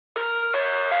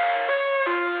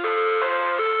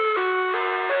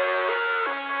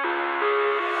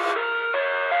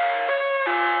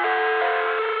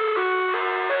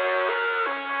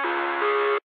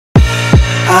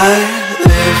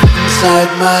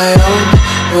inside my own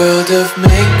world of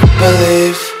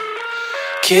make-believe.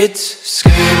 Kids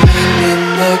screaming in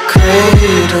the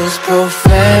cradles,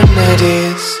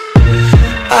 profanities.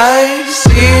 I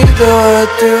see the world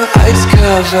through eyes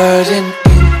covered in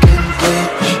ink and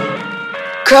bleach.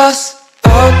 Cross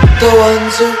out the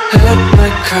ones who heard my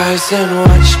cries and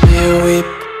watched me weep.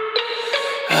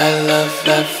 I love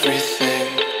everything.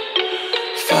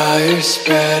 Fire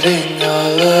spreading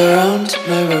all around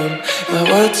my room. My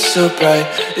world's so bright,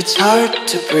 it's hard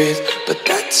to breathe, but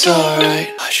that's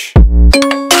alright. Hush.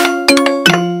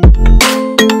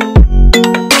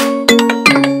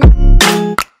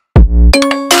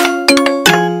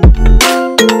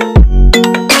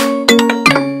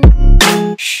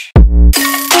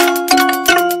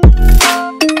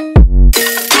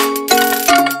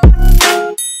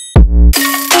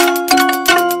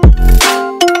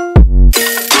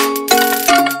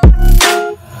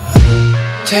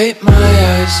 Take my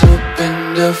eyes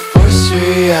open to force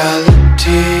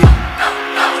reality.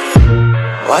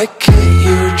 Why can't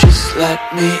you just let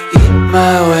me eat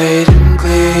my weight in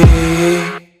glee?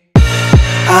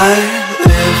 I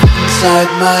live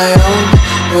inside my own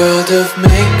world of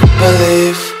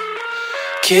make-believe.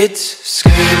 Kids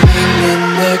screaming in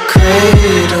their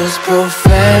cradles,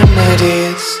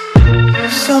 profanities.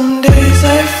 Some days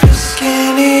I